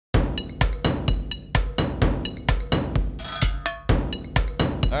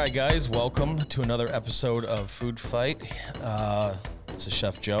All right, guys, welcome to another episode of Food Fight. This is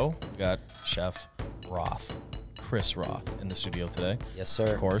Chef Joe. We got Chef Roth, Chris Roth, in the studio today. Yes, sir.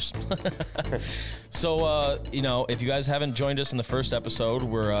 Of course. So, if you guys haven't joined us in the first episode,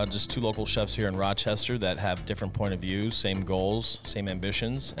 we're just two local chefs here in Rochester that have different point of views, same goals, same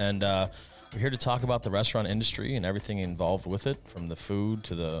ambitions, and we're here to talk about the restaurant industry and everything involved with it, from the food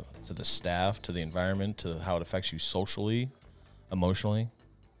to the staff to the environment to how it affects you socially, emotionally.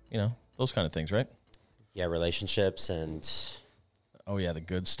 Those kind of things, right? Yeah, relationships and... Oh, yeah, the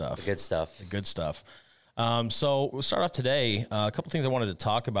good stuff. The good stuff. The good stuff. So we'll start off today. A couple things I wanted to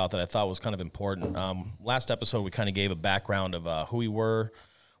talk about that I thought was kind of important. Last episode, we kind of gave a background of who we were,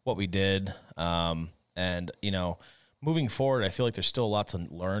 what we did. And, moving forward, I feel like there's still a lot to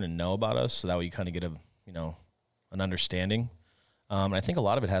learn and know about us, so that way you kind of get an understanding. And I think a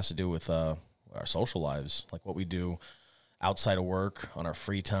lot of it has to do with our social lives, like what we do outside of work, on our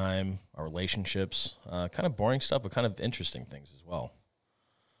free time, our relationships, kind of boring stuff, but kind of interesting things as well.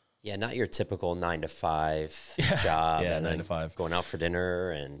 Yeah, not your typical 9 to 5 job. Yeah, and 9 to 5. Going out for dinner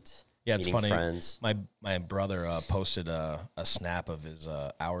and it's meeting funny. friends. My brother posted a snap of his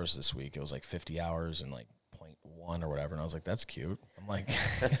hours this week. It was like 50 hours and like 0.1 or whatever. And I was like, that's cute. I'm like,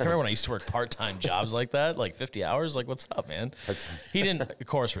 I remember when I used to work part-time jobs like that, like 50 hours. Like, what's up, man? He didn't, of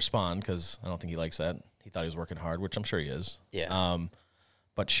course, respond because I don't think he likes that. He thought he was working hard, which I'm sure he is. Yeah.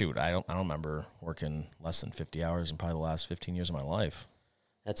 But shoot, I don't remember working less than 50 hours in probably the last 15 years of my life.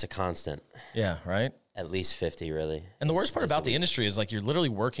 That's a constant. Yeah, right? At least 50, really. And the worst part about the industry is, like, you're literally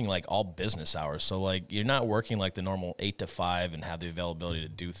working, like, all business hours. So, like, you're not working, like, the normal 8 to 5 and have the availability to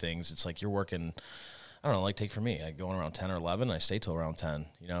do things. It's like you're working, I don't know, like, take for me. I go in around 10 or 11, and I stay till around 10.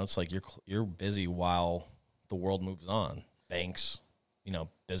 It's like you're busy while the world moves on. Banks,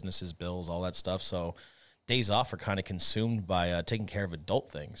 businesses, bills, all that stuff. So days off are kind of consumed by taking care of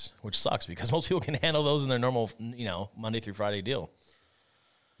adult things, which sucks because most people can handle those in their normal, Monday through Friday deal.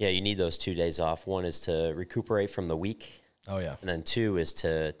 Yeah, you need those 2 days off. One is to recuperate from the week. Oh, yeah. And then 2 is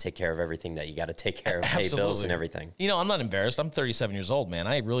to take care of everything that you got to take care of, pay bills and everything. I'm not embarrassed. I'm 37 years old, man.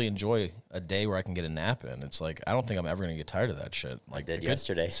 I really enjoy a day where I can get a nap in. It's like, I don't think I'm ever going to get tired of that shit. Like, I did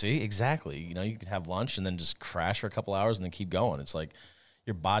yesterday. See, exactly. You could have lunch and then just crash for a couple hours and then keep going. It's like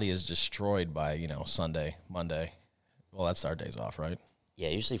your body is destroyed by, Sunday, Monday. Well, that's our days off, right? Yeah,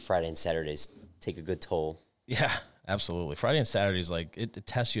 usually Friday and Saturdays take a good toll. Yeah, absolutely. Friday and Saturday is like, it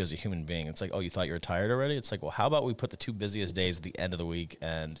tests you as a human being. It's like, oh, you thought you were tired already? It's like, well, how about we put the 2 busiest days at the end of the week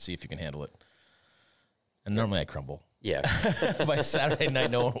and see if you can handle it? And normally I crumble. Yeah. By Saturday night,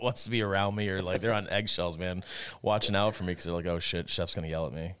 no one wants to be around me, or like they're on eggshells, man, watching out for me because they're like, oh, shit, Chef's going to yell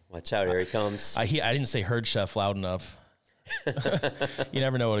at me. Watch out, here he comes. I didn't say heard Chef loud enough. You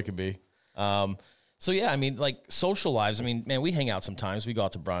never know what it could be. So, yeah, I mean, like, social lives, I mean, man, we hang out sometimes. We go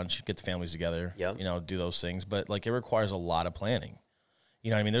out to brunch, get the families together, do those things. But, like, it requires a lot of planning.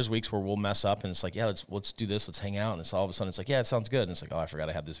 There's weeks where we'll mess up, and it's like, yeah, let's do this. Let's hang out. And it's all of a sudden, it's like, yeah, it sounds good. And it's like, oh, I forgot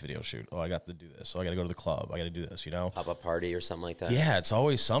I have this video shoot. Oh, I got to do this. Oh, I got to go to the club. I got to do this, Pop-up party or something like that. Yeah, it's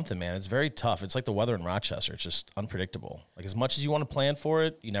always something, man. It's very tough. It's like the weather in Rochester. It's just unpredictable. Like, as much as you want to plan for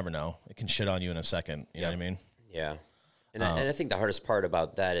it, you never know. It can shit on you in a second. You know what I mean? Yeah. And I think the hardest part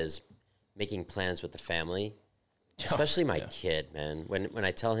about that is making plans with the family. Especially my kid, man. When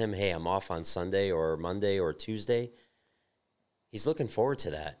I tell him, hey, I'm off on Sunday or Monday or Tuesday, he's looking forward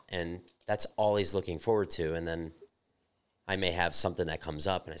to that. And that's all he's looking forward to. And then I may have something that comes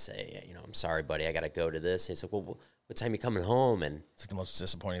up and I say, I'm sorry, buddy, I got to go to this. And he's like, well, what time are you coming home? And it's like the most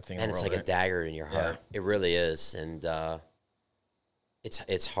disappointing thing in the world. And it's like a dagger in your heart. Yeah. It really is. And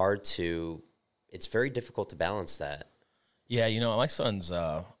it's hard to, it's very difficult to balance that. Yeah, my son's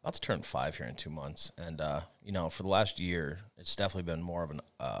about to turn 5 here in 2 months. And, for the last year, it's definitely been more of an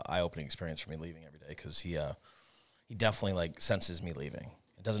eye-opening experience for me leaving every day because he definitely, like, senses me leaving.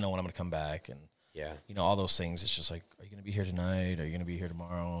 He doesn't know when I'm going to come back. And, all those things. It's just like, are you going to be here tonight? Are you going to be here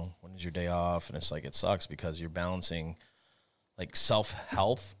tomorrow? When is your day off? And it's like, it sucks because you're balancing, like,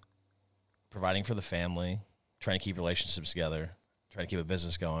 self-health, providing for the family, trying to keep relationships together, trying to keep a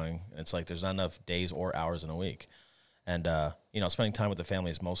business going. And it's like there's not enough days or hours in a week. And, spending time with the family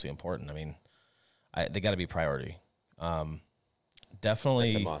is mostly important. I mean, they got to be priority.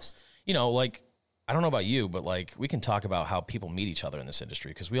 Definitely. That's a must. Like, I don't know about you, but, like, we can talk about how people meet each other in this industry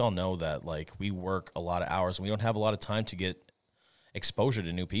because we all know that, like, we work a lot of hours and we don't have a lot of time to get exposure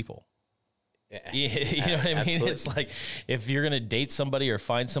to new people. Yeah. You know what I mean? Absolutely. It's like if you're going to date somebody or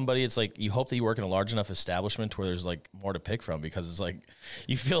find somebody, it's like you hope that you work in a large enough establishment where there's like more to pick from because it's like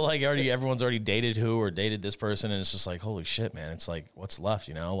you feel like everyone's already dated who or dated this person. And it's just like, holy shit, man. It's like, what's left,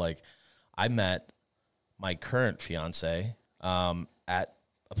 Like I met my current fiance at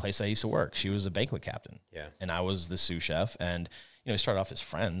a place I used to work. She was a banquet captain. Yeah. And I was the sous chef. And, we started off as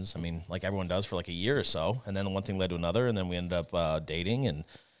friends. I mean, like everyone does for like a year or so. And then one thing led to another. And then we ended up dating and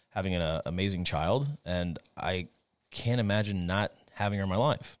having an amazing child. And I can't imagine not having her in my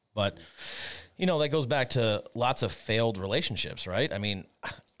life. But, that goes back to lots of failed relationships, right? I mean,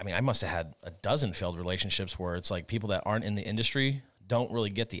 I must have had a dozen failed relationships where it's like people that aren't in the industry don't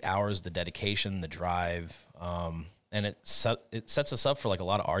really get the hours, the dedication, the drive, and it sets us up for like a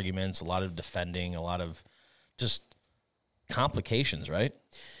lot of arguments, a lot of defending, a lot of just complications, right?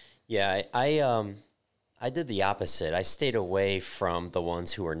 Yeah, I did the opposite. I stayed away from the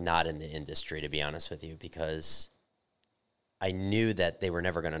ones who were not in the industry, to be honest with you, because I knew that they were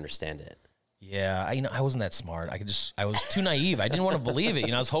never going to understand it. Yeah, I wasn't that smart. I was too naive. I didn't want to believe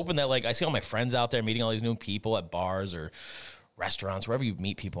it. I was hoping that like I see all my friends out there meeting all these new people at bars or restaurants, wherever you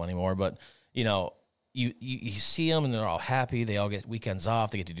meet people anymore. But you see them and they're all happy. They all get weekends off.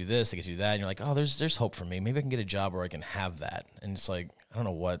 They get to do this. They get to do that. And you're like, oh, there's hope for me. Maybe I can get a job where I can have that. And it's like I don't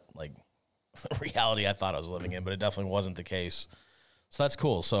know what like reality I thought I was living in, but it definitely wasn't the case. So that's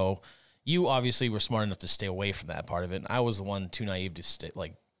cool. So you obviously were smart enough to stay away from that part of it. And I was the one too naive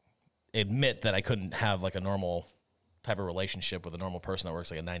to admit that I couldn't have like a normal type of relationship with a normal person that works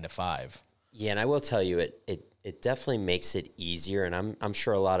like a 9 to 5. Yeah, and I will tell you, it definitely makes it easier. And I'm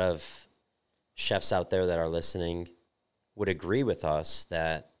sure a lot of chefs out there that are listening would agree with us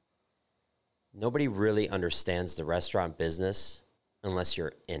that nobody really understands the restaurant business unless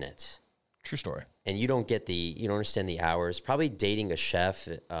you're in it. True story. And you don't understand the hours. Probably dating a chef.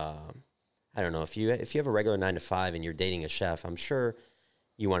 I don't know if you have a regular 9 to 5 and you're dating a chef, I'm sure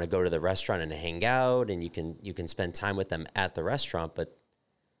you want to go to the restaurant and hang out, and you can spend time with them at the restaurant, but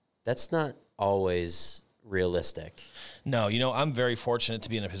that's not always realistic. No, I'm very fortunate to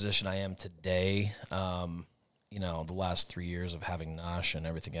be in a position I am today. The last 3 years of having Nosh and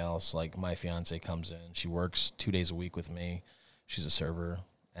everything else, like my fiance comes in, she works 2 days a week with me. She's a server,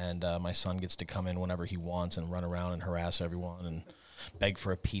 and my son gets to come in whenever he wants and run around and harass everyone and beg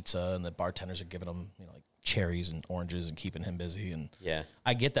for a pizza, and the bartenders are giving him, like cherries and oranges and keeping him busy. And yeah,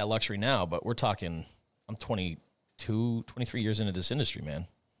 I get that luxury now, but we're talking, I'm 22, 23 years into this industry, man.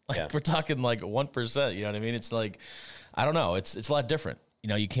 We're talking like 1%, you know what I mean? It's like, I don't know. It's a lot different.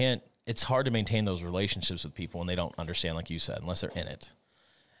 It's hard to maintain those relationships with people when they don't understand, like you said, unless they're in it.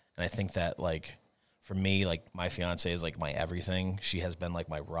 And I think that like, for me, like my fiance is like my everything. She has been like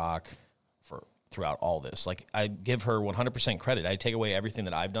my rock throughout all this. Like I give her 100% credit. I take away everything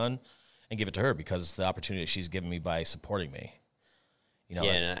that I've done and give it to her because the opportunity she's given me by supporting me.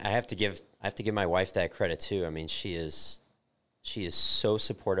 And I have to give my wife that credit too. I mean, she is so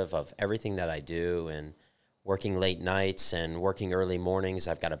supportive of everything that I do, and working late nights and working early mornings.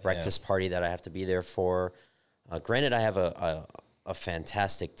 I've got a breakfast party that I have to be there for. Granted, I have a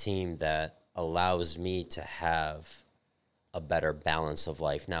fantastic team that allows me to have a better balance of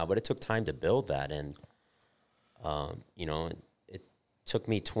life now, but it took time to build that. And, it took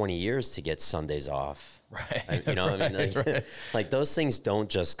me 20 years to get Sundays off. Right. Like those things don't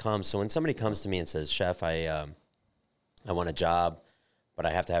just come. So when somebody comes to me and says, Chef, I want a job, but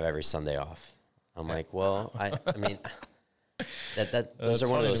I have to have every Sunday off. I'm like, well, I mean, those are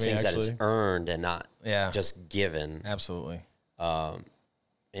one of those things that is earned and not just given. Absolutely. And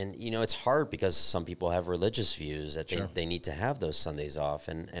it's hard because some people have religious views that they need to have those Sundays off,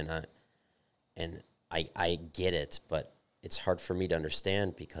 and I get it, but it's hard for me to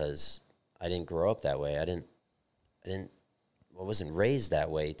understand because I didn't grow up that way. I wasn't raised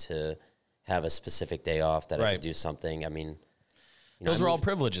that way to have a specific day off that I could do something. I mean, those were all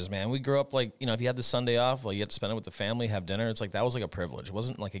privileges, man. We grew up like, if you had the Sunday off, like you had to spend it with the family, have dinner. It's like, that was like a privilege. It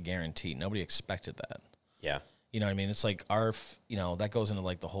wasn't like a guarantee. Nobody expected that. Yeah. You know what I mean? It's like that goes into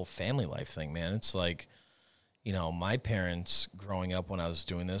like the whole family life thing, man. It's like, my parents growing up when I was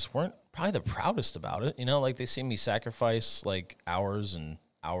doing this weren't probably the proudest about it. Like they see me sacrifice like hours and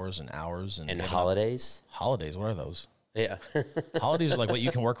hours and hours. And holidays? Holidays, what are those? Yeah. Holidays are like what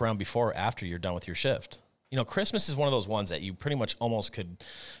you can work around before or after you're done with your shift. Christmas is one of those ones that you pretty much almost could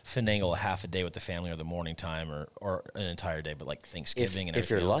finagle a half a day with the family or the morning time or an entire day, but like Thanksgiving and everything if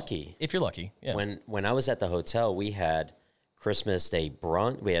you're else. lucky. If you're lucky, yeah. When I was at the hotel, we had Christmas Day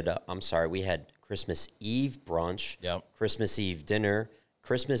brunch. We had Christmas Eve brunch, Christmas Eve dinner,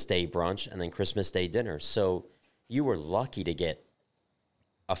 Christmas Day brunch, and then Christmas Day dinner. So you were lucky to get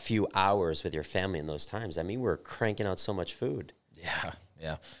a few hours with your family in those times. I mean, we were cranking out so much food. Yeah,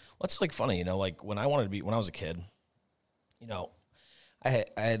 yeah. Well, it's like funny, like when I was a kid, I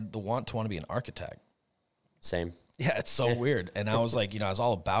had the want to be an architect. Same. Yeah, it's so weird. And I was like, I was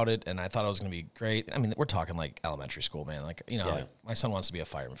all about it, and I thought it was going to be great. I mean, we're talking like elementary school, man. Like, like my son wants to be a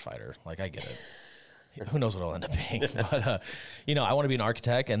firefighter. Like, I get it. Who knows what it'll end up being? But, I want to be an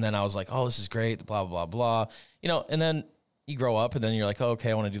architect. And then I was like, oh, this is great, blah, blah, blah, blah. And then you grow up, and then you're like, oh, okay,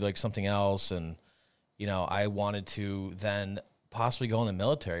 I want to do like something else. And, I wanted to then possibly go in the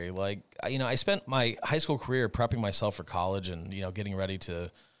military. Like, I spent my high school career prepping myself for college and, getting ready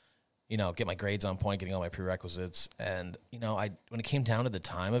to, get my grades on point, getting all my prerequisites. And, when it came down to the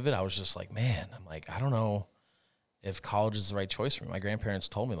time of it, I was just like, man, I don't know if college is the right choice for me. My grandparents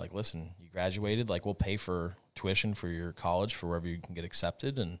told me, like, listen, you graduated, like, we'll pay for tuition for your college for wherever you can get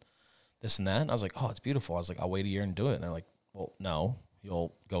accepted and this and that. And I was like, oh, it's beautiful. I was like, I'll wait a year and do it. And they're like, well, no,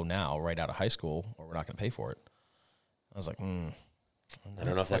 you'll go now right out of high school or we're not going to pay for it. I was like, I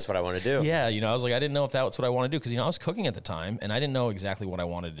don't know if that's what I want to do. Yeah, I was like, I didn't know if that's what I want to do because, I was cooking at the time and I didn't know exactly what I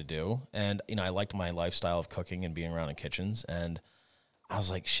wanted to do. And, I liked my lifestyle of cooking and being around in kitchens. And I was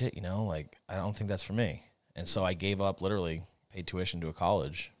like, shit, like, I don't think that's for me. And so I gave up, literally paid tuition to a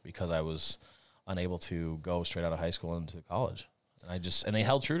college because I was unable to go straight out of high school into college. And they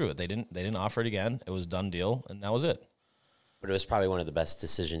held true to it. They didn't offer it again. It was a done deal and that was it. But it was probably one of the best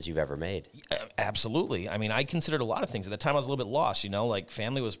decisions you've ever made. Absolutely. I mean, I considered a lot of things. At the time, I was a little bit lost, like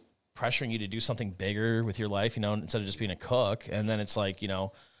family was pressuring you to do something bigger with your life, instead of just being a cook. And then it's like,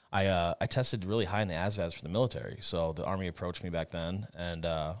 I tested really high in the ASVABs for the military. So the Army approached me back then. And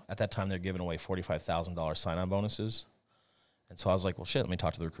at that time, they're giving away $45,000 sign-on bonuses. And so I was like, well, shit, let me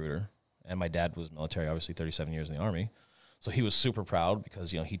talk to the recruiter. And my dad was military, obviously 37 years in the Army. So he was super proud because,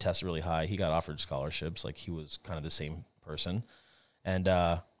 he tested really high. He got offered scholarships. Like he was kind of the same person. And,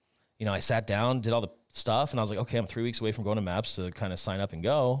 I sat down, did all the stuff, and I was like, okay, I'm 3 weeks away from going to MEPS to kind of sign up and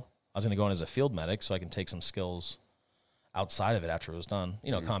go. I was going to go in as a field medic so I can take some skills outside of it after it was done,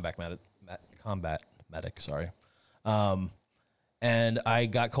 combat medic, sorry. And I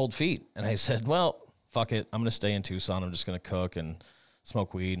got cold feet, and I said, well, fuck it. I'm going to stay in Tucson. I'm just going to cook and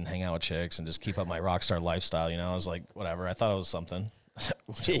smoke weed and hang out with chicks and just keep up my rock star lifestyle. I was like, whatever. I thought it was something.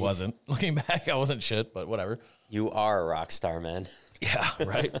 Which it wasn't. Looking back, I wasn't shit, but whatever. You are a rock star, man. Yeah,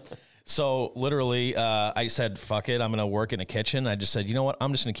 right. So literally, I said, fuck it. I'm going to work in a kitchen. I just said, you know what?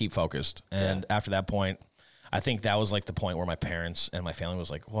 I'm just going to keep focused. And after that point, I think that was like the point where my parents and my family was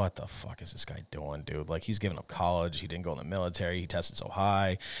like, what the fuck is this guy doing, dude? Like, he's giving up college. He didn't go in the military. He tested so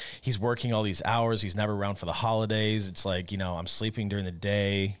high. He's working all these hours. He's never around for the holidays. It's like, I'm sleeping during the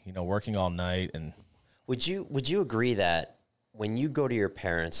day, working all night. And would you agree that when you go to your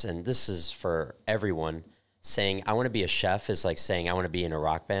parents, and this is for everyone, saying, I want to be a chef is like saying, I want to be in a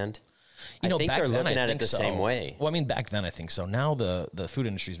rock band? I think they're looking at it the same way. Well, I mean, back then I think so. Now the food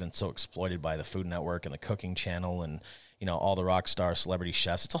industry has been so exploited by the Food Network and the Cooking Channel and, all the rock star celebrity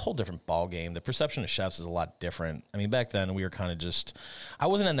chefs. It's a whole different ball game. The perception of chefs is a lot different. I mean, back then we were kind of just, I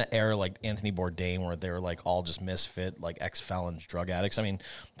wasn't in the era like Anthony Bourdain where they were like all just misfit, like ex-felons, drug addicts. I mean,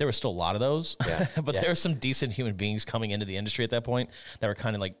 there was still a lot of those, but there were some decent human beings coming into the industry at that point that were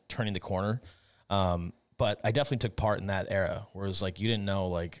kind of like turning the corner. But I definitely took part in that era where it was like, you didn't know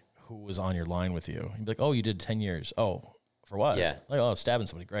like who was on your line with you. You'd be like, oh, you did 10 years. Oh, for what? Yeah. Like, oh, stabbing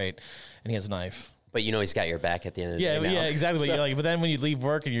somebody. Great. And he has a knife. But he's got your back at the end of the day now. Yeah, exactly. So. But then when you leave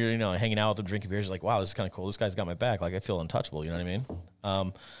work and you're, hanging out with them, drinking beers, you're like, wow, this is kind of cool. This guy's got my back. Like, I feel untouchable. You know what I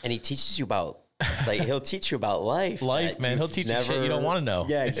mean? And he teaches you about, he'll teach you about life. Life, man. He'll teach you shit you don't want to know.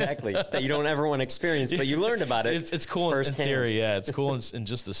 Yeah, exactly. That you don't ever want to experience, but you learned about it. It's cool in theory. Yeah, it's cool in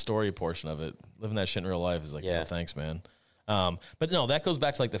just the story portion of it. Living that shit in real life is like, no, thanks, man. But no, that goes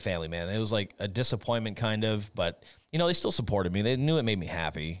back to like the family, man. It was like a disappointment kind of, but they still supported me. They knew it made me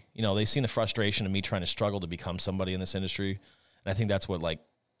happy. They seen the frustration of me trying to struggle to become somebody in this industry. And I think that's what like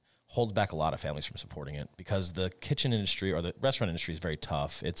holds back a lot of families from supporting it because the kitchen industry or the restaurant industry is very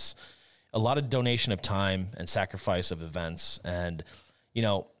tough. It's a lot of donation of time and sacrifice of events. And, you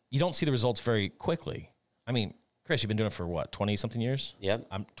don't see the results very quickly. I mean, Chris, you've been doing it for what, 20 something years? Yep.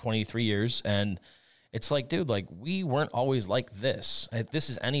 I'm 23 years. And it's like, dude, like we weren't always like this. If this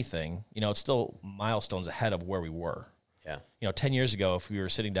is anything, it's still milestones ahead of where we were. Yeah. 10 years ago, if we were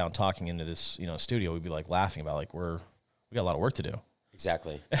sitting down talking into this, studio, we'd be like laughing about like, we got a lot of work to do.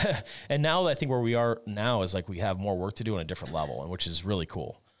 Exactly. And now I think where we are now is like, we have more work to do on a different level, and which is really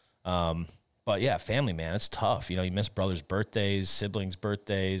cool. But yeah, family, man, it's tough. You miss brothers' birthdays, siblings'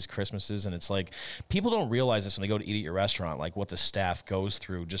 birthdays, Christmases. And it's like, people don't realize this when they go to eat at your restaurant, like what the staff goes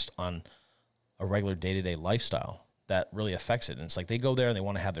through just on a regular day-to-day lifestyle that really affects it. And it's like they go there and they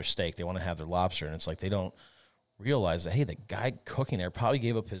want to have their steak, they want to have their lobster, and it's like they don't realize that, hey, the guy cooking there probably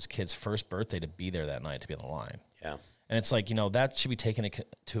gave up his kid's first birthday to be there that night, to be on the line. Yeah. And it's like, that should be taken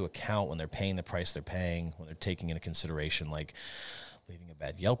into account when they're paying the price they're paying, when they're taking into consideration, like leaving a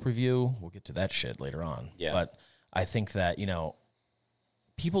bad Yelp review. We'll get to that shit later on. Yeah. But I think that,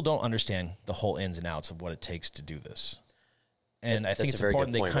 people don't understand the whole ins and outs of what it takes to do this. And I think it's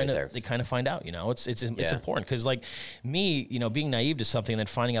important they kind of find out, it's important because like me, being naive to something and then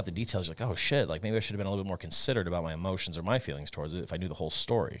finding out the details, like, oh shit, like maybe I should have been a little bit more considerate about my emotions or my feelings towards it if I knew the whole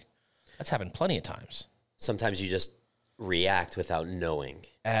story. That's happened plenty of times. Sometimes you just react without knowing.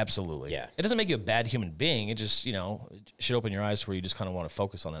 Absolutely. Yeah. It doesn't make you a bad human being. It just, it should open your eyes to where you just kind of want to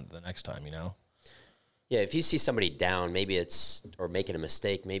focus on that the next time, Yeah, if you see somebody down, or making a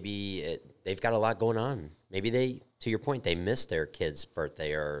mistake, they've got a lot going on. Maybe to your point, they missed their kid's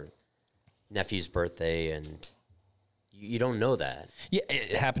birthday or nephew's birthday, and you don't know that. Yeah,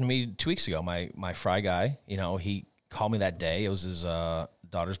 it happened to me 2 weeks ago. My fry guy, he called me that day. It was his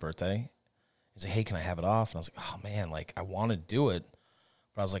daughter's birthday. He's like, hey, can I have it off? And I was like, oh, man, like, I want to do it.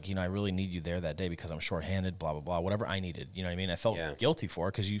 But I was like, I really need you there that day because I'm shorthanded, blah, blah, blah, whatever I needed. You know what I mean? I felt guilty for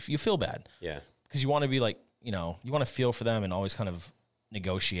it because you feel bad. Yeah. Because you want to be like, you want to feel for them and always kind of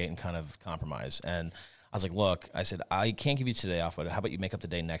negotiate and kind of compromise. And I was like, look, I said, I can't give you today off, but how about you make up the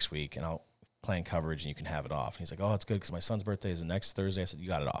day next week and I'll plan coverage and you can have it off. And he's like, oh, it's good because my son's birthday is the next Thursday. I said, you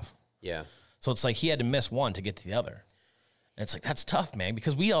got it off. Yeah. So it's like he had to miss one to get to the other. And it's like, that's tough, man,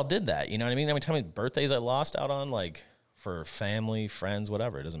 because we all did that. You know what I mean? How many birthdays I lost out on, like, for family, friends,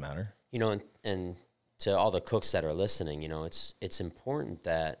 whatever. It doesn't matter. And to all the cooks that are listening, it's important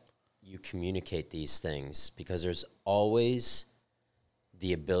that you communicate these things because there's always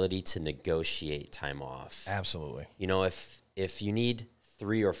the ability to negotiate time off. Absolutely. If you need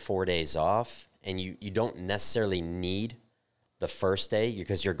 3 or 4 days off and you don't necessarily need the first day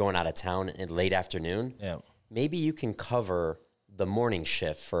because you're going out of town in late afternoon, maybe you can cover the morning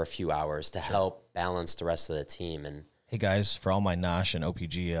shift for a few hours to help balance the rest of the team. And hey guys, for all my NOSH and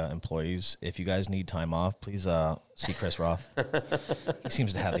OPG employees, if you guys need time off, please see Chris Roth. He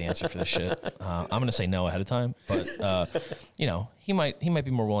seems to have the answer for this shit. I'm going to say no ahead of time, but he might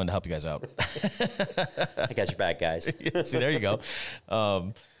be more willing to help you guys out. I got your back, guys. See, there you go.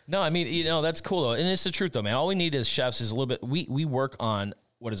 No, I mean, that's cool though, and it's the truth though, man. All we need as chefs is a little bit. We work on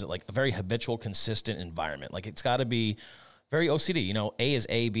what is it like a very habitual, consistent environment. Like it's got to be very OCD, A is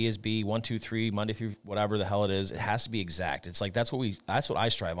A, B is B, 1, 2, 3, Monday through whatever the hell it is. It has to be exact. It's like, that's what I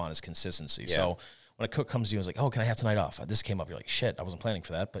strive on is consistency. Yeah. So when a cook comes to you and is like, oh, can I have tonight off? This came up. You're like, shit, I wasn't planning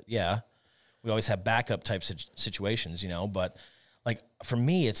for that. But yeah, we always have backup type situations, but like for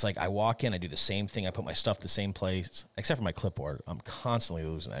me, it's like I walk in, I do the same thing. I put my stuff the same place, except for my clipboard. I'm constantly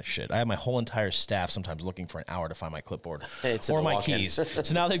losing that shit. I have my whole entire staff sometimes looking for an hour to find my clipboard or my keys.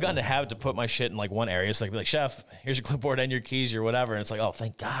 So now they've gotten to have to put my shit in like one area. So they can be like, chef, here's your clipboard and your keys or whatever. And it's like, oh,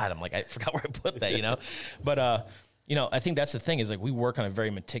 thank God. I'm like, I forgot where I put that, But, I think that's the thing is like we work on a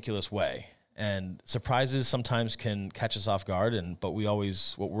very meticulous way. And surprises sometimes can catch us off guard. But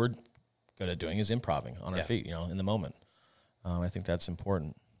what we're good at doing is improving on our feet, in the moment. I think that's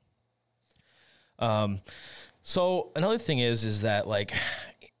important. So another thing is that like,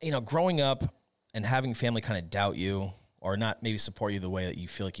 growing up and having family kind of doubt you or not maybe support you the way that you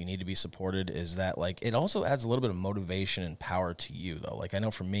feel like you need to be supported is that like, it also adds a little bit of motivation and power to you though. Like I know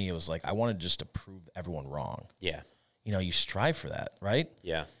for me, it was like, I wanted just to prove everyone wrong. Yeah. You strive for that, right?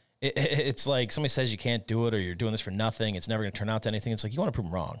 Yeah. It's like somebody says you can't do it or you're doing this for nothing. It's never going to turn out to anything. It's like, you want to prove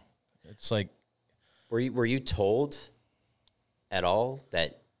them wrong. It's like, were you told at all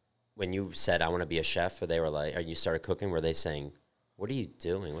that when you said I want to be a chef, or they were like, or you started cooking, were they saying, what are you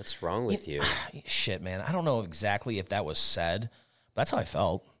doing? What's wrong with you? Shit, man. I don't know exactly if that was said, but that's how I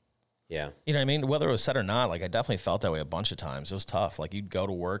felt. Yeah. You know what I mean? Whether it was said or not, like I definitely felt that way a bunch of times. It was tough. Like you'd go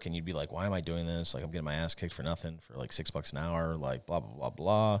to work and you'd be like, why am I doing this? Like I'm getting my ass kicked for nothing for like $6 an hour, like blah, blah, blah,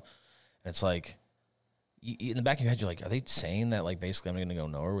 blah. And it's like, in the back of your head, you're like, are they saying that like basically I'm going to go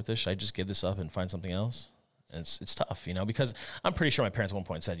nowhere with this? Should I just give this up and find something else? And it's tough, because I'm pretty sure my parents at one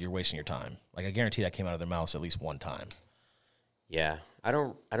point said, you're wasting your time. Like I guarantee that came out of their mouths at least one time. Yeah. I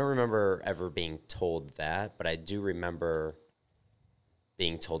don't remember ever being told that, but I do remember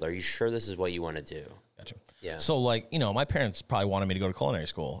being told, are you sure this is what you want to do? Gotcha. Yeah. So like, my parents probably wanted me to go to culinary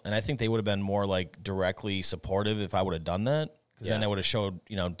school. And I think they would have been more like directly supportive if I would have done that. Because then I would have showed,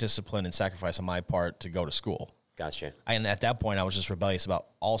 discipline and sacrifice on my part to go to school. Gotcha. And at that point, I was just rebellious about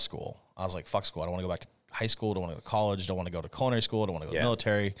all school. I was like, fuck school. I don't want to go back to high school. Don't want to go to college. Don't want to go to culinary school. Don't want to go to the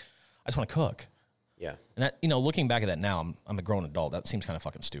military. I just want to cook. Yeah. And that, looking back at that now, I'm a grown adult. That seems kind of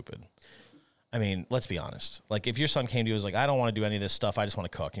fucking stupid. I mean, let's be honest. Like if your son came to you and was like, I don't want to do any of this stuff. I just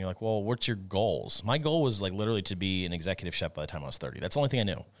want to cook. And you're like, well, what's your goals? My goal was like literally to be an executive chef by the time I was 30. That's the only thing I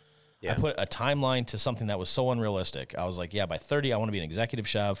knew. I put a timeline to something that was so unrealistic. I was like, yeah, by 30, I want to be an executive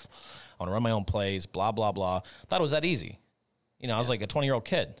chef. I want to run my own plays, blah, blah, blah. Thought it was that easy. You know, I was like a 20-year-old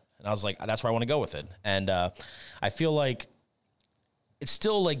kid. And I was like, that's where I want to go with it. And I feel like it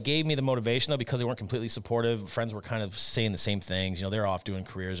still like gave me the motivation though, because they weren't completely supportive. Friends were kind of saying the same things. You know, they're off doing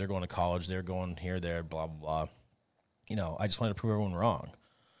careers. They're going to college. They're going here, there, blah, blah, blah. You know, I just wanted to prove everyone wrong.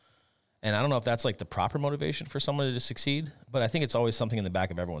 And I don't know if that's like the proper motivation for somebody to succeed, but I think it's always something in the back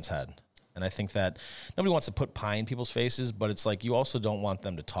of everyone's head. And I think that nobody wants to put pie in people's faces, but it's like you also don't want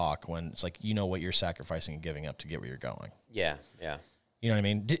them to talk when it's like you know what you're sacrificing and giving up to get where you're going. Yeah, yeah. You know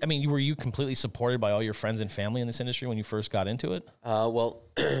what I mean? Were you completely supported by all your friends and family in this industry when you first got into it? Well,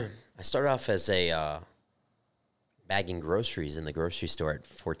 I started off as a bagging groceries in the grocery store at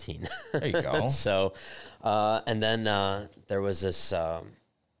 14. There you go. So, and then there was this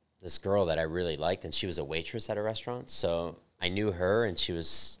girl that I really liked, and she was a waitress at a restaurant. So I knew her, and she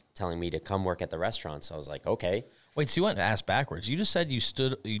was telling me to come work at the restaurant. So I was like, okay. Wait, so you went to ask backwards. You just said you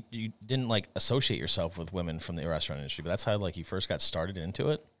didn't like associate yourself with women from the restaurant industry, but that's how like you first got started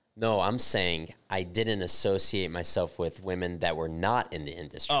into it? No, I'm saying I didn't associate myself with women that were not in the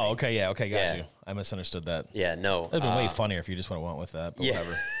industry. Oh, okay, yeah, okay, got you. I misunderstood that. Yeah, no. It'd been way funnier if you just went with that, but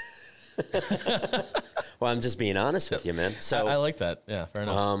whatever. Well, I'm just being honest with you, man. So I like that. Yeah, fair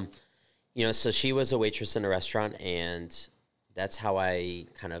enough. You know, so she was a waitress in a restaurant, and that's how I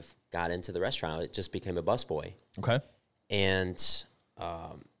kind of got into the restaurant. It just became a busboy. Okay. And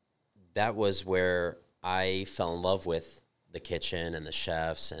that was where I fell in love with the kitchen and the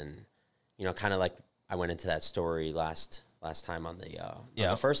chefs, and you know, kind of like I went into that story last time on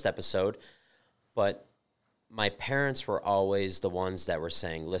the first episode. But my parents were always the ones that were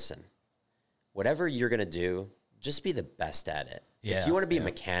saying, "Listen, whatever you're gonna do, just be the best at it. If you want to be a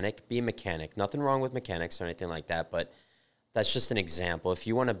mechanic, be a mechanic. Nothing wrong with mechanics or anything like that, but that's just an example. If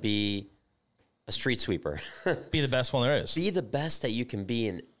you want to be a street sweeper, be the best one there is. Be the best that you can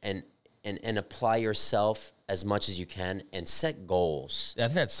be, and apply yourself as much as you can, and set goals." I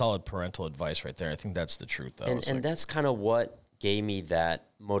think that's solid parental advice right there. I think that's the truth, though. And that's kind of what gave me that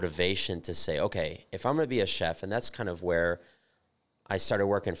motivation to say, okay, if I'm going to be a chef, and that's kind of where I started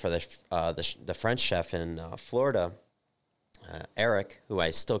working for the French chef in Florida, Eric, who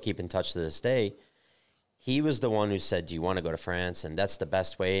I still keep in touch to this day. He was the one who said, "Do you want to go to France?" And that's the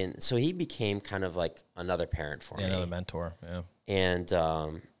best way. And so he became kind of like another parent for me. Another mentor, yeah.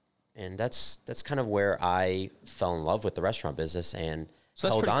 And that's kind of where I fell in love with the restaurant business and so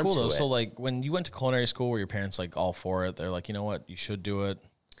that's held pretty on cool, to though. it. So like when you went to culinary school, were your parents like all for it? They're like, you know what, you should do it.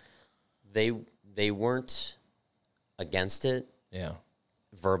 They weren't against it. Yeah.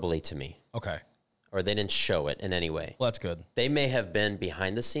 Verbally to me. Okay. Or they didn't show it in any way. Well, that's good. They may have been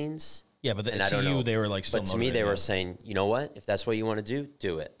behind the scenes. Yeah, but to you, they were like still But to me, they were saying, you know what? If that's what you want to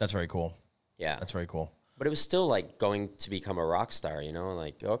do it. That's very cool. Yeah. That's very cool. But it was still like going to become a rock star, you know?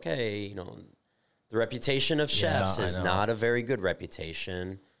 Like, okay, you know, the reputation of chefs is not a very good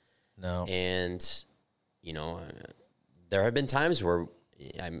reputation. No. And, you know, there have been times where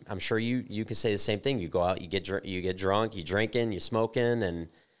I'm sure you can say the same thing. You go out, you get drunk, you drinking, you smoking, and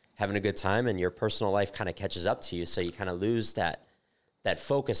having a good time, and your personal life kind of catches up to you. So you kind of lose that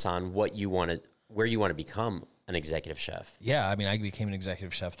focus on what you want to, where you want to become an executive chef. Yeah, I mean, I became an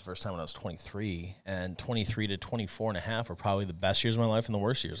executive chef the first time when I was 23, and 23 to 24 and a half were probably the best years of my life and the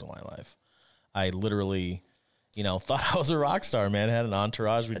worst years of my life. I literally, you know, thought I was a rock star, man. I had an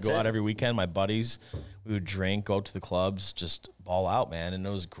entourage. We'd go out every weekend. My buddies, we would drink, go to the clubs, just ball out, man. And it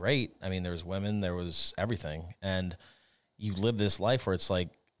was great. I mean, there was women, there was everything. And you live this life where it's like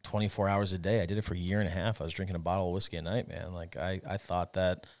 24 hours a day. I did it for a year and a half. I was drinking a bottle of whiskey a night, man. Like I thought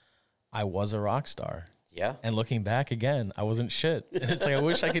that I was a rock star. Yeah. And looking back again, I wasn't shit. And it's like, I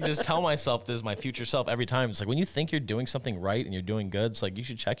wish I could just tell myself this, my future self, every time. It's like, when you think you're doing something right and you're doing good, it's like, you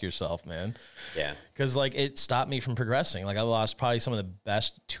should check yourself, man. Yeah. Because, like, it stopped me from progressing. Like, I lost probably some of the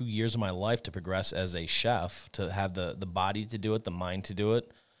best 2 years of my life to progress as a chef, to have the body to do it, the mind to do it,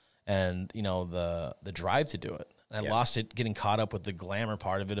 and, you know, the drive to do it. And I lost it getting caught up with the glamour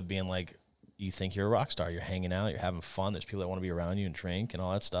part of it, of being like, you think you're a rock star. You're hanging out. You're having fun. There's people that want to be around you and drink and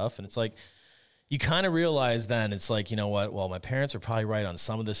all that stuff. And it's like, you kind of realize then, it's like, you know what, well, my parents are probably right on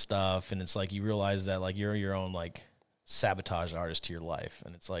some of this stuff. And it's like, you realize that, like, you're your own, like, sabotage artist to your life.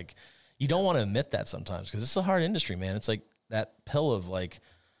 And it's like, you don't want to admit that sometimes, because it's a hard industry, man. It's like that pill of, like,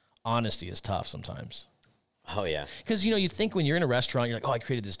 honesty is tough sometimes. Oh, yeah. Because, you know, you think when you're in a restaurant, you're like, oh, I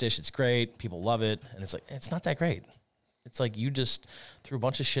created this dish. It's great. People love it. And it's like, it's not that great. It's like you just threw a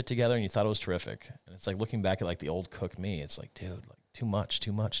bunch of shit together and you thought it was terrific. And it's like looking back at, like, the old cook me, it's like, dude, like, too much,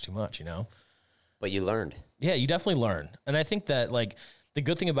 you know? But you learned. Yeah, you definitely learn. And I think that, like, the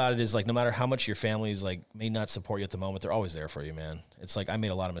good thing about it is like, no matter how much your family's like may not support you at the moment, they're always there for you, man. It's like, I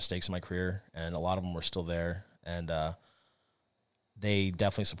made a lot of mistakes in my career and a lot of them were still there. And, they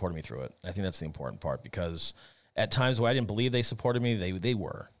definitely supported me through it. I think that's the important part, because at times where I didn't believe they supported me, they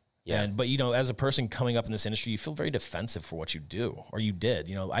were. Yeah. But, you know, as a person coming up in this industry, you feel very defensive for what you do, or you did.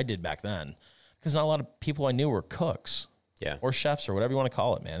 You know, I did back then, because not a lot of people I knew were cooks, or chefs, or whatever you want to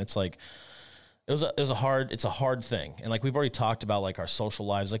call it, man. It's like, it's a hard thing. And like, we've already talked about like our social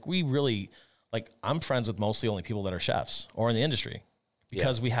lives. Like, we really, like, I'm friends with mostly only people that are chefs or in the industry,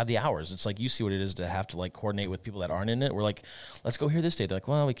 because we have the hours. It's like, you see what it is to have to like coordinate with people that aren't in it. We're like, let's go here this day. They're like,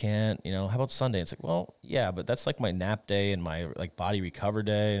 well, we can't, you know, how about Sunday? It's like, well, yeah, but that's like my nap day and my like body recover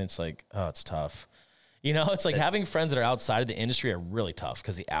day. And it's like, oh, it's tough. You know, it's like having friends that are outside of the industry are really tough,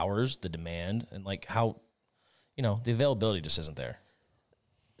 because the hours, the demand, and like how, you know, the availability just isn't there.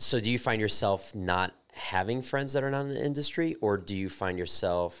 So do you find yourself not having friends that are not in the industry, or do you find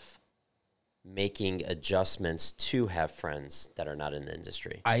yourself making adjustments to have friends that are not in the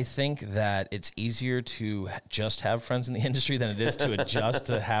industry? I think that it's easier to just have friends in the industry than it is to adjust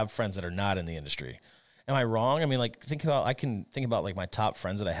to have friends that are not in the industry. Am I wrong? I mean, like, I can think about like my top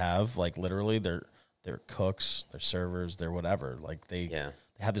friends that I have, like literally they're cooks, they're servers, they're whatever. Like they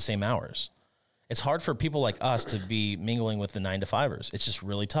have the same hours. It's hard for people like us to be mingling with the 9-to-5ers. It's just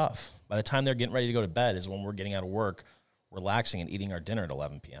really tough. By the time they're getting ready to go to bed is when we're getting out of work, relaxing and eating our dinner at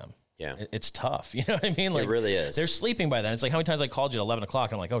 11 p.m. Yeah. It's tough. You know what I mean? Like, it really is. They're sleeping by then. It's like, how many times I called you at 11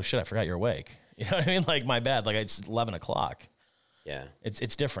 o'clock and I'm like, oh shit, I forgot you're awake. You know what I mean? Like, my bad. Like, it's 11 o'clock. Yeah.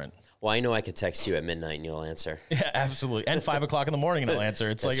 It's different. Well, I know I could text you at midnight and you'll answer. Yeah, absolutely. And 5 o'clock in the morning and I'll answer.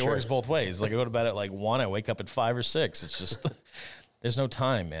 It's like, it works both ways. Like, I go to bed at like 1, I wake up at 5 or 6. It's just, there's no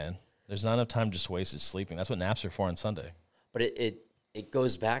time, man. There's not enough time just wasted sleeping. That's what naps are for on Sunday. But it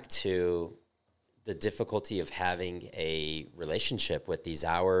goes back to the difficulty of having a relationship with these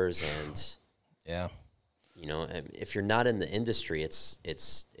hours. And yeah, you know, if you're not in the industry,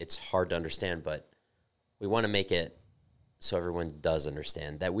 it's hard to understand, but we want to make it so everyone does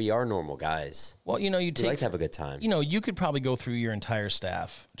understand that we are normal guys. Well, you know, we like to have a good time. You know, you could probably go through your entire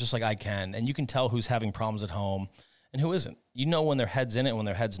staff just like I can, and you can tell who's having problems at home and who isn't. You know when their head's in it and when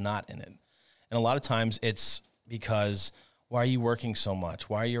their head's not in it. And a lot of times it's because, why are you working so much?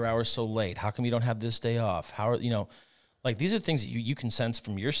 Why are your hours so late? How come you don't have this day off? How are, you know, like, these are things that you can sense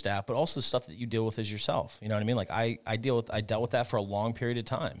from your staff, but also the stuff that you deal with as yourself. You know what I mean? Like, I dealt with that for a long period of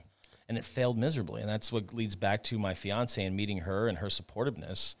time, and it failed miserably. And that's what leads back to my fiance and meeting her, and her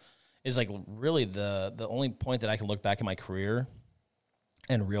supportiveness is like really the only point that I can look back in my career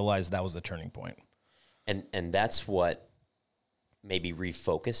and realize that was the turning point. And that's what maybe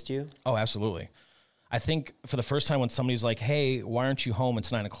refocused you? Oh, absolutely. I think for the first time when somebody's like, hey, why aren't you home?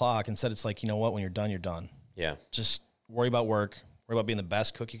 It's 9 o'clock. Instead, it's like, you know what? When you're done, you're done. Yeah. Just worry about work, worry about being the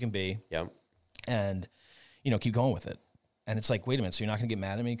best cook you can be. Yeah. And, you know, keep going with it. And it's like, wait a minute, so you're not going to get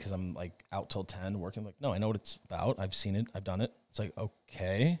mad at me because I'm like out till 10 working? Like, no, I know what it's about. I've seen it. I've done it. It's like,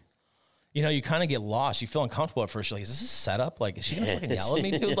 okay. You know, you kind of get lost. You feel uncomfortable at first. You're like, is this a setup? Like, is she going to fucking yell at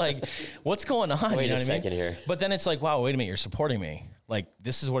me, dude? Like, what's going on? Wait you know a second here. But then it's like, wow, wait a minute, you're supporting me. Like,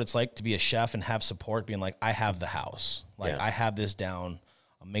 this is what it's like to be a chef and have support, being like, I have the house. Like, I have this down.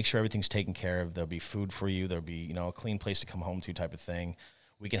 I'll make sure everything's taken care of. There'll be food for you. There'll be, you know, a clean place to come home to, type of thing.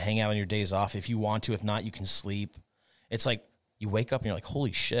 We can hang out on your days off if you want to. If not, you can sleep. It's like, you wake up and you're like,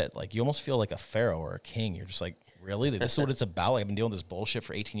 holy shit. Like, you almost feel like a pharaoh or a king. You're just like, really? This is what it's about? Like, I've been dealing with this bullshit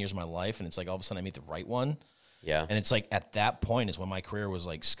for 18 years of my life, and it's like all of a sudden I meet the right one. Yeah. And it's like at that point is when my career was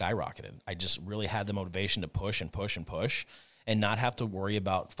like skyrocketed. I just really had the motivation to push and push and push and not have to worry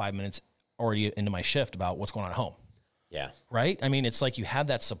about 5 minutes already into my shift about what's going on at home. Yeah. Right? I mean, it's like you have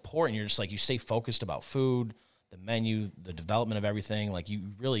that support and you're just like, you stay focused about food, the menu, the development of everything. Like,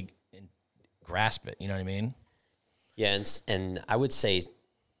 you really grasp it. You know what I mean? Yeah. And I would say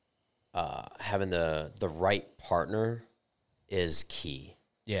having the right partner is key.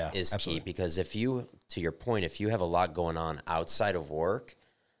 Yeah, is absolutely. key, because if you, to your point, if you have a lot going on outside of work,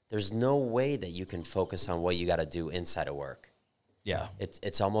 there's no way that you can focus on what you got to do inside of work. Yeah.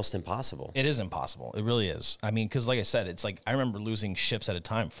 It's almost impossible. It is impossible. It really is. I mean, because like I said, it's like I remember losing shifts at a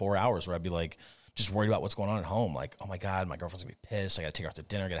time, 4 hours, where I'd be like, just worried about what's going on at home. Like, oh my God, my girlfriend's gonna be pissed. I got to take her out to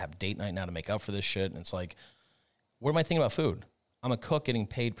dinner. I got to have date night now to make up for this shit. And it's like, what am I thinking about food? I'm a cook getting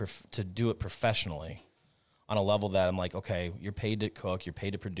paid to do it professionally on a level that I'm like, okay, you're paid to cook, you're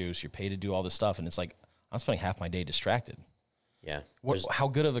paid to produce, you're paid to do all this stuff. And it's like, I'm spending half my day distracted. Yeah. How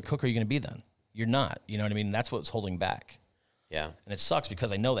good of a cook are you going to be then? You're not. You know what I mean? That's what's holding back. Yeah. And it sucks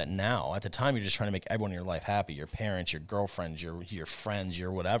because I know that now. At the time, you're just trying to make everyone in your life happy, your parents, your girlfriends, your friends,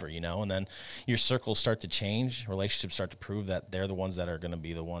 your whatever, you know, and then your circles start to change. Relationships start to prove that they're the ones that are going to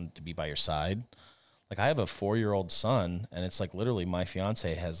be the one to be by your side. Like, I have a 4-year-old son, and it's like literally my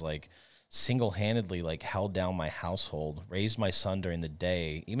fiance has like single-handedly like held down my household, raised my son during the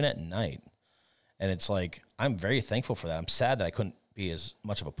day, even at night. And it's like, I'm very thankful for that. I'm sad that I couldn't be as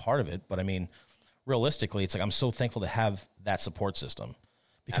much of a part of it, but I mean, realistically, it's like I'm so thankful to have that support system,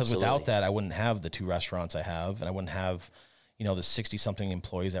 because without that, I wouldn't have the 2 restaurants I have, and I wouldn't have, you know, the 60-something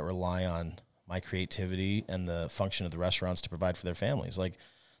employees that rely on my creativity and the function of the restaurants to provide for their families. Like,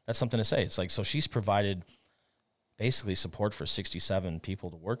 that's something to say. It's like, so she's provided basically support for 67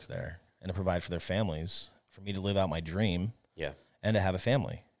 people to work there and to provide for their families, for me to live out my dream, and to have a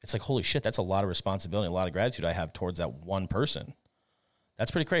family. It's like, holy shit, that's a lot of responsibility, a lot of gratitude I have towards that one person. That's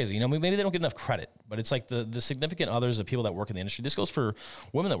pretty crazy. You know, maybe they don't get enough credit, but it's like the significant others of people that work in the industry. This goes for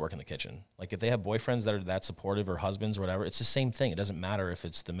women that work in the kitchen. Like, if they have boyfriends that are that supportive, or husbands or whatever, it's the same thing. It doesn't matter if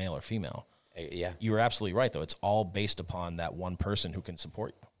it's the male or female. Yeah. You were absolutely right, though. It's all based upon that one person who can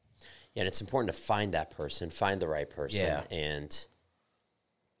support you. Yeah, and it's important to find that person, find the right person, and,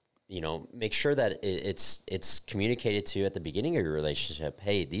 you know, make sure that it's communicated to you at the beginning of your relationship.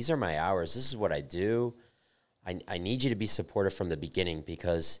 Hey, these are my hours. This is what I do. I need you to be supportive from the beginning,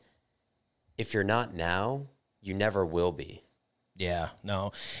 because if you're not now, you never will be. Yeah,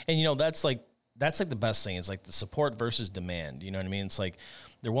 no. And, you know, that's like the best thing. It's like the support versus demand. You know what I mean? It's like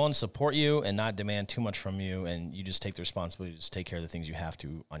they're willing to support you and not demand too much from you, and you just take the responsibility to just take care of the things you have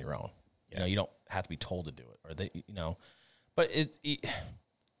to on your own. Yeah. You know, you don't have to be told to do it, or they, you know, but it's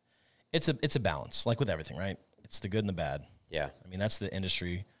a balance, like with everything, right? It's the good and the bad. Yeah. I mean, that's the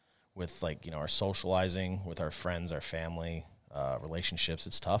industry with, like, you know, our socializing with our friends, our family, relationships.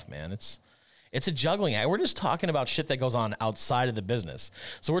 It's tough, man. It's a juggling act. We're just talking about shit that goes on outside of the business.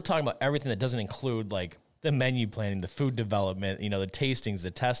 So we're talking about everything that doesn't include, like, the menu planning, the food development, you know, the tastings,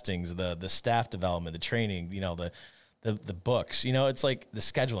 the testings, the staff development, the training, you know, the books, you know, it's like the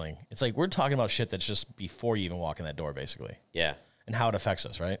scheduling. It's like we're talking about shit that's just before you even walk in that door, basically. Yeah. And how it affects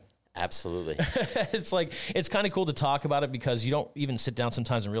us, right? Absolutely. It's like, it's kind of cool to talk about it, because you don't even sit down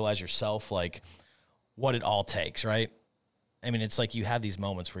sometimes and realize yourself, like, what it all takes, right? I mean, it's like you have these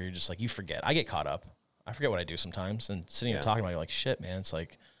moments where you're just like, you forget. I get caught up. I forget what I do sometimes. And sitting here talking about it, you're like, shit, man, it's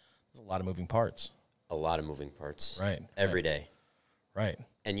like there's a lot of moving parts. A lot of moving parts. Right. Every day. Right.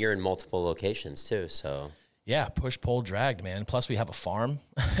 And you're in multiple locations too, so. Yeah, push, pull, dragged, man. Plus, we have a farm.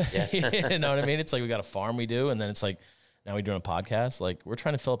 Yeah. You know what I mean? It's like we got a farm we do, and then it's like now we're doing a podcast. Like, we're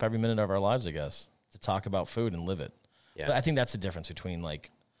trying to fill up every minute of our lives, I guess, to talk about food and live it. Yeah. But I think that's the difference between, like,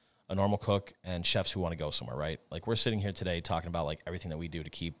 a normal cook and chefs who want to go somewhere, right? Like, we're sitting here today talking about, like, everything that we do to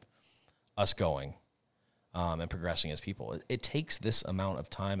keep us going and progressing as people. It takes this amount of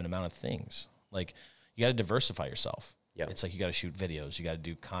time and amount of things. Like, you got to diversify yourself. Yeah. It's like you got to shoot videos. You got to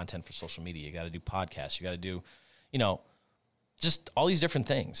do content for social media. You got to do podcasts. You got to do, you know, just all these different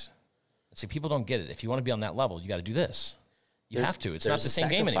things. It's like people don't get it. If you want to be on that level, you got to do this. You have to. It's not the same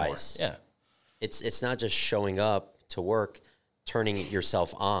game anymore. Yeah. It's not just showing up to work, turning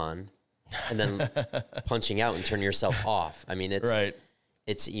yourself on, and then punching out and turning yourself off. I mean, it's right.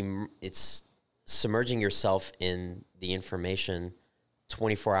 It's submerging yourself in the information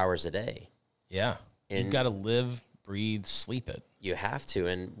 24 hours a day. Yeah. And you've got to live, breathe, sleep it. You have to.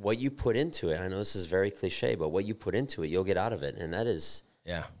 And what you put into it, I know this is very cliche, but what you put into it, you'll get out of it. And that is,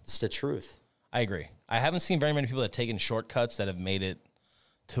 it's the truth. I agree. I haven't seen very many people that have taken shortcuts that have made it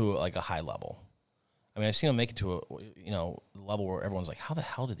to, like, a high level. I mean, I've seen them make it to a, you know, level where everyone's like, how the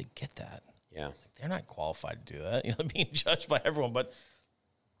hell did they get that? Yeah. Like, they're not qualified to do that. You know, being judged by everyone. But,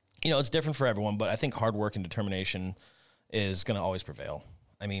 you know, it's different for everyone. But I think hard work and determination is going to always prevail.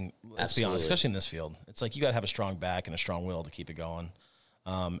 I mean, let's be honest, especially in this field. It's like you got to have a strong back and a strong will to keep it going.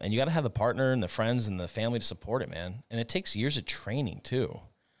 And you got to have the partner and the friends and the family to support it, man. And it takes years of training, too,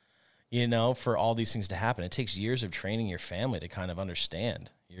 you know, for all these things to happen. It takes years of training your family to kind of understand,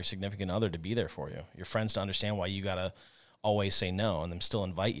 your significant other to be there for you, your friends to understand why you got to always say no and them still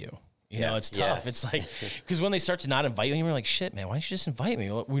invite you. You know, it's tough. It's like, because when they start to not invite you, you're like, shit, man, why don't you just invite me?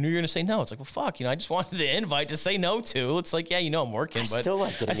 We knew you were going to say no. It's like, well, fuck, you know, I just wanted the invite to say no to. It's like, yeah, you know, I'm working, but still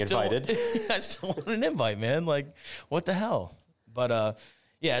like getting invited. I still want an invite, man. Like, what the hell? But,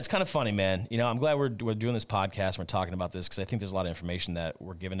 yeah, it's kind of funny, man. You know, I'm glad we're doing this podcast and we're talking about this, because I think there's a lot of information that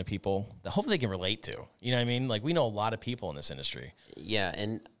we're giving to people that hopefully they can relate to. You know what I mean? Like, we know a lot of people in this industry. Yeah,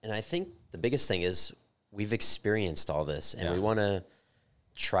 and I think the biggest thing is we've experienced all this, and we want to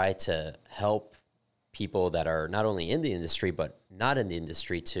try to help people that are not only in the industry but not in the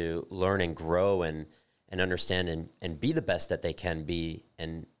industry to learn and grow and and understand and be the best that they can be,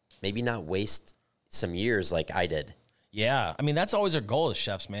 and maybe not waste some years like I did. Yeah. I mean, that's always our goal as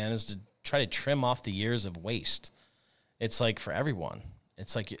chefs, man, is to try to trim off the years of waste. It's like for everyone.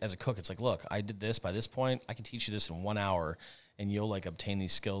 It's like as a cook, it's like, look, I did this by this point. I can teach you this in 1 hour, and you'll like obtain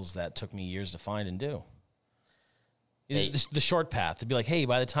these skills that took me years to find and do. The short path to be like, hey,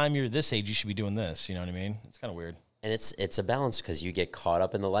 by the time you're this age, you should be doing this. You know what I mean? It's kind of weird. And it's a balance, because you get caught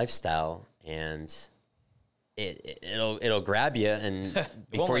up in the lifestyle, and it'll grab you, and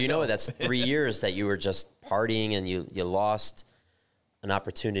before you know it, that's 3 years that you were just partying, and you lost an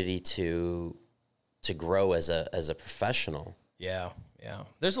opportunity to grow as a professional. Yeah.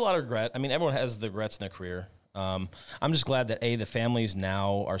 There's a lot of regret. I mean, everyone has the regrets in their career. I'm just glad that the families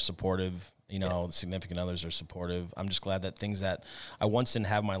now are supportive. You know, the significant others are supportive. I'm just glad that things that I once didn't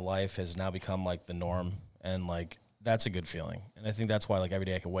have in my life has now become like the norm, and like that's a good feeling. And I think that's why like every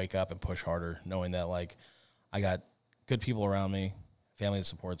day I can wake up and push harder, knowing that like I got good people around me, family that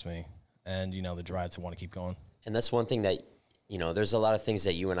supports me, and you know the drive to want to keep going. And that's one thing that, you know, there's a lot of things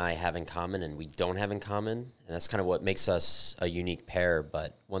that you and I have in common and we don't have in common, and that's kind of what makes us a unique pair.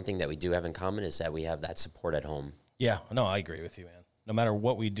 But one thing that we do have in common is that we have that support at home. Yeah, no, I agree with you, man. No matter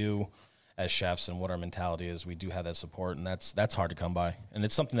what we do as chefs and what our mentality is, we do have that support, and that's hard to come by. And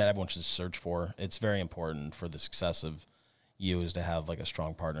it's something that everyone should search for. It's very important for the success of you is to have like a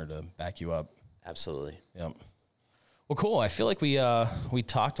strong partner to back you up. Absolutely. Yep. Well, cool. I feel like we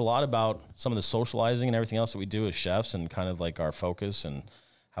talked a lot about some of the socializing and everything else that we do as chefs, and kind of like our focus and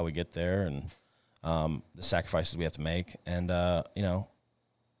how we get there, and the sacrifices we have to make. And, you know,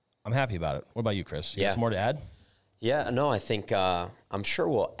 I'm happy about it. What about you, Chris? You got some more to add? Yeah, no, I think I'm sure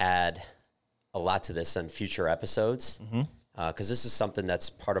we'll add a lot to this in future episodes, because this is something that's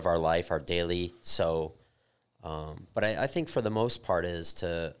part of our life, our daily. So, but I think for the most part is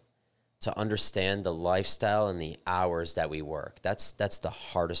to understand the lifestyle and the hours that we work. That's the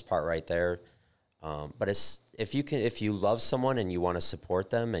hardest part right there. But it's if you love someone and you want to support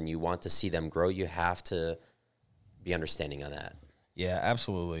them and you want to see them grow, you have to be understanding of that. Yeah,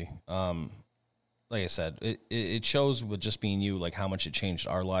 absolutely. Like I said, it shows with just being you, like how much it changed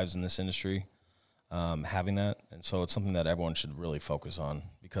our lives in this industry, having that. And so it's something that everyone should really focus on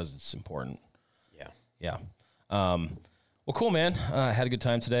because it's important. Yeah. Well, cool, man. I had a good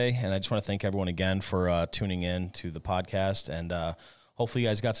time today, and I just want to thank everyone again for tuning in to the podcast. And hopefully you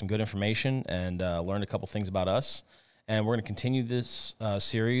guys got some good information and learned a couple things about us. And we're going to continue this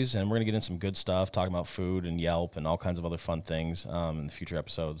series, and we're going to get in some good stuff, talking about food and Yelp and all kinds of other fun things in the future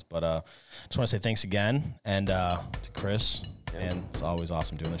episodes. But just want to say thanks again, and to Chris. And it's always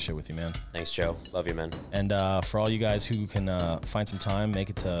awesome doing this shit with you, man. Thanks, Joe. Love you, man. And for all you guys who can find some time,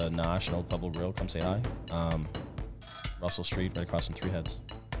 make it to Nosh and Old Pueblo Grill. Come say hi. Russell Street, right across from Three Heads.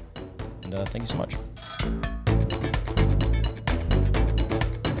 And thank you so much.